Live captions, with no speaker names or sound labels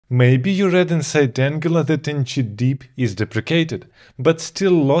Maybe you read inside Angular that Deep is deprecated, but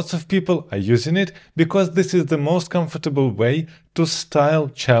still lots of people are using it because this is the most comfortable way to style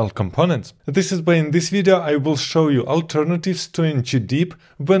child components. This is why in this video I will show you alternatives to Deep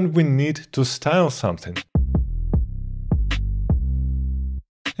when we need to style something.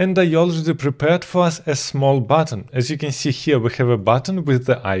 And I already prepared for us a small button. As you can see here, we have a button with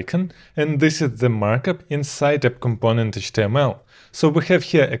the icon, and this is the markup inside app component HTML. So we have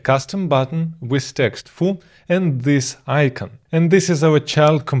here a custom button with text foo and this icon. And this is our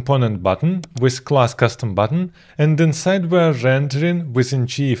child component button with class custom button, and inside we are rendering with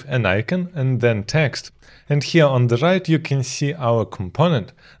ngIf an icon and then text. And here on the right you can see our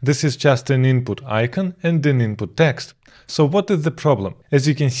component. This is just an input icon and an input text. So what is the problem? As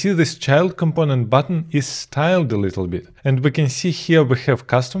you can see, this child component button is styled a little bit. And we can see here we have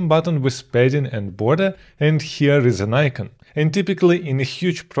custom button with padding and border, and here is an icon. And typically in a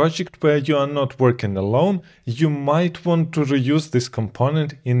huge project where you are not working alone, you might want to reuse this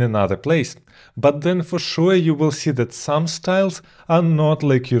component in another place. But then for sure you will see that some styles are not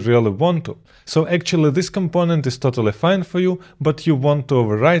like you really want to. So actually this component is totally fine for you, but you want to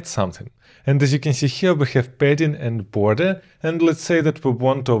override something. And as you can see here, we have padding and border, and let's say that we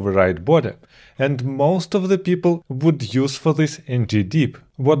want to override border. And most of the people would use for this ngDeep.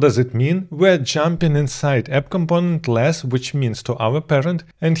 What does it mean? We're jumping inside app component class, which means to our parent,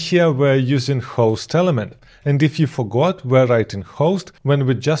 and here we're using host element. And if you forgot, we're writing host when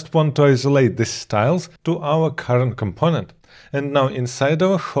we just want to isolate these styles to our current component. And now inside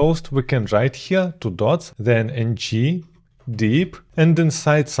our host, we can write here two dots, then ngDeep, and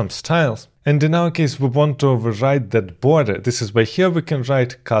inside some styles. And in our case, we want to override that border. This is why here we can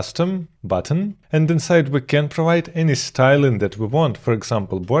write custom button, and inside we can provide any styling that we want. For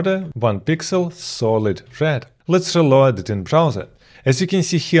example, border 1 pixel solid red. Let's reload it in browser. As you can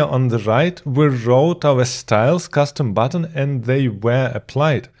see here on the right, we wrote our styles custom button and they were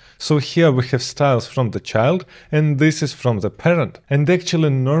applied. So here we have styles from the child and this is from the parent. And actually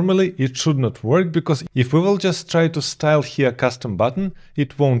normally it should not work, because if we will just try to style here custom button,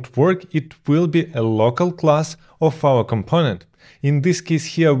 it won't work. It will be a local class of our component. In this case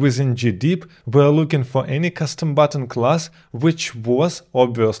here with ngDeep, we are looking for any custom button class which was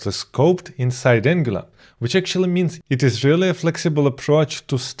obviously scoped inside Angular, which actually means it is really a flexible approach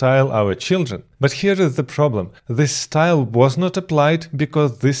to style our children. But here is the problem. This style was not applied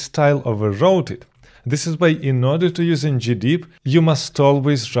because this style overrode it. This is why in order to use ngDeep, you must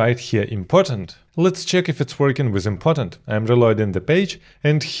always write here important. Let's check if it's working with important. I'm reloading the page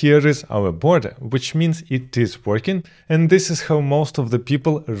and here is our border, which means it is working, and this is how most of the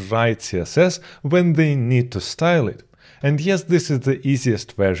people write CSS when they need to style it. And yes, this is the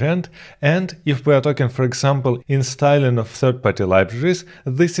easiest variant, and if we are talking, for example, in styling of third-party libraries,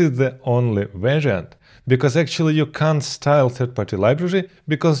 this is the only variant. Because actually you can't style third-party library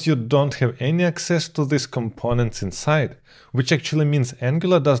because you don't have any access to these components inside, which actually means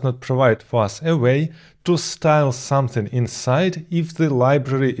Angular does not provide for us a way to style something inside if the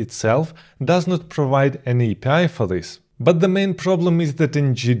library itself does not provide an API for this. But the main problem is that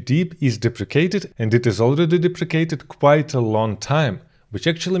ngDeep is deprecated, and it is already deprecated quite a long time, which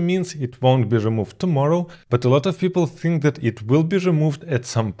actually means it won't be removed tomorrow, but a lot of people think that it will be removed at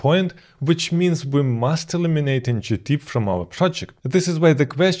some point, which means we must eliminate ngDeep from our project. This is why the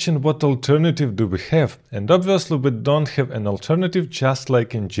question, what alternative do we have? And obviously we don't have an alternative just like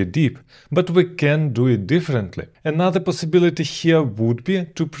ngDeep, but we can do it differently. Another possibility here would be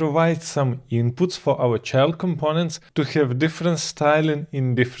to provide some inputs for our child components to have different styling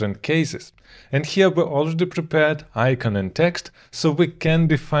in different cases. And here we already prepared icon and text, so we can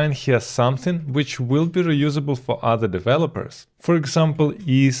define here something which will be reusable for other developers. For example,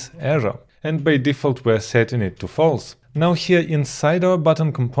 is arrow, and by default we are setting it to false. Now here inside our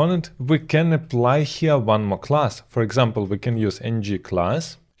button component, we can apply here one more class. For example, we can use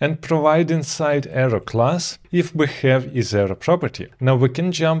ngClass and provide inside arrow class if we have isArrow property. Now we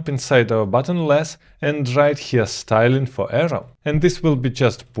can jump inside our button less and write here styling for arrow. And this will be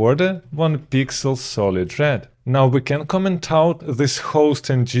just border 1 pixel solid red. Now we can comment out this host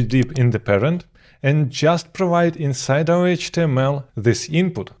ngDeep in the parent and just provide inside our HTML this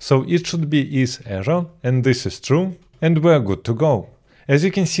input. So it should be isArrow, and this is true, and we're good to go. As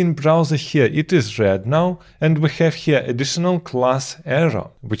you can see in browser here, it is red now, and we have here additional class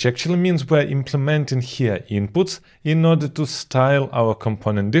arrow, which actually means we're implementing here inputs in order to style our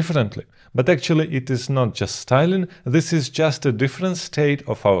component differently. But actually it is not just styling, this is just a different state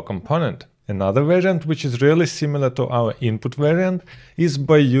of our component. Another variant which is really similar to our input variant is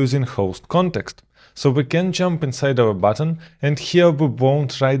by using host context. So we can jump inside our button, and here we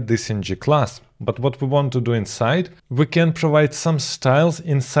won't write this ng class. But what we want to do inside, we can provide some styles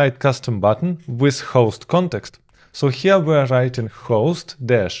inside custom button with host context. So here we are writing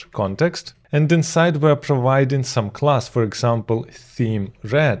host-context, and inside we are providing some class, for example, theme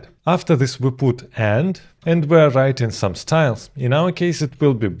red. After this we put and we are writing some styles. In our case it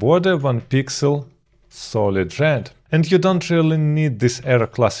will be border 1 pixel solid red. And you don't really need this arrow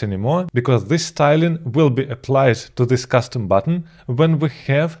class anymore, because this styling will be applied to this custom button when we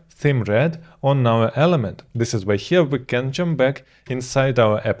have theme red on our element. This is why here we can jump back inside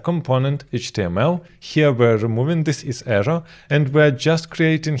our app component HTML. Here we're removing this is arrow, and we're just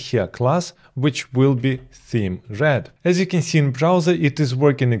creating here class which will be theme red. As you can see in browser it is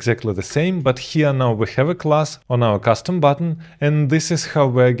working exactly the same, but here now we have a class on our custom button, and this is how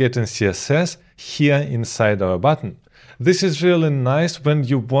we're getting CSS here inside our button. This is really nice when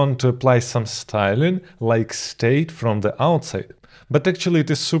you want to apply some styling like state from the outside. But actually it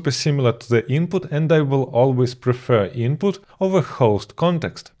is super similar to the input, and I will always prefer input over host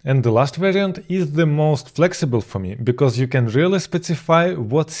context. And the last variant is the most flexible for me, because you can really specify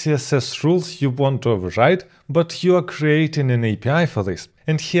what CSS rules you want to override, but you are creating an API for this.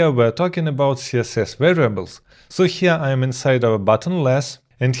 And here we're talking about CSS variables. So here I am inside our button less,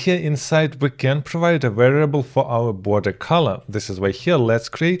 and here inside we can provide a variable for our border color. This is why here let's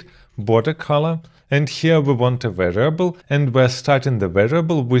create border color. And here we want a variable, and we're starting the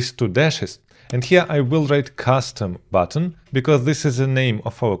variable with 2 dashes. And here I will write custom button, because this is the name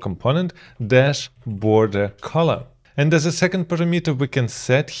of our component, dash border color. And as a second parameter we can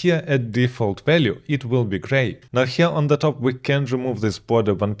set here a default value, it will be gray. Now here on the top we can remove this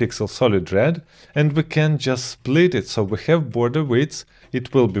border 1 pixel solid red, and we can just split it, so we have border width,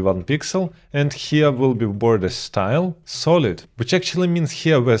 it will be 1 pixel, and here will be border style solid, which actually means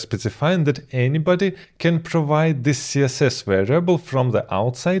here we're specifying that anybody can provide this CSS variable from the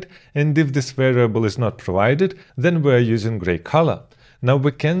outside, and if this variable is not provided, then we're using gray color. Now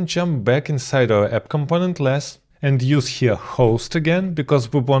we can jump back inside our app component less, and use here host again,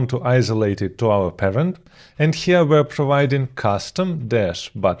 because we want to isolate it to our parent. And here we're providing custom dash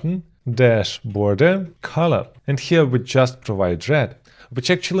button dash border color. And here we just provide red, which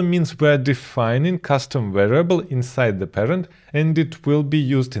actually means we're defining custom variable inside the parent, and it will be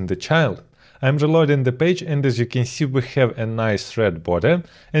used in the child. I'm reloading the page, and as you can see we have a nice red border,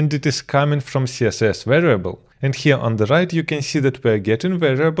 and it is coming from CSS variable. And here on the right you can see that we are getting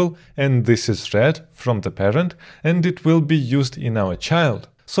variable, and this is red from the parent, and it will be used in our child.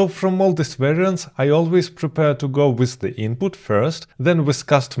 So from all these variants, I always prepare to go with the input first, then with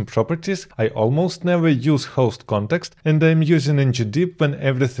custom properties. I almost never use host context, and I'm using ngDeep when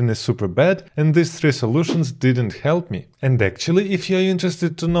everything is super bad, and these 3 solutions didn't help me. And actually, if you're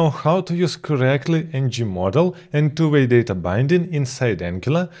interested to know how to use correctly ngModel and two-way data binding inside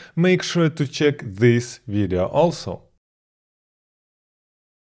Angular, make sure to check this video also.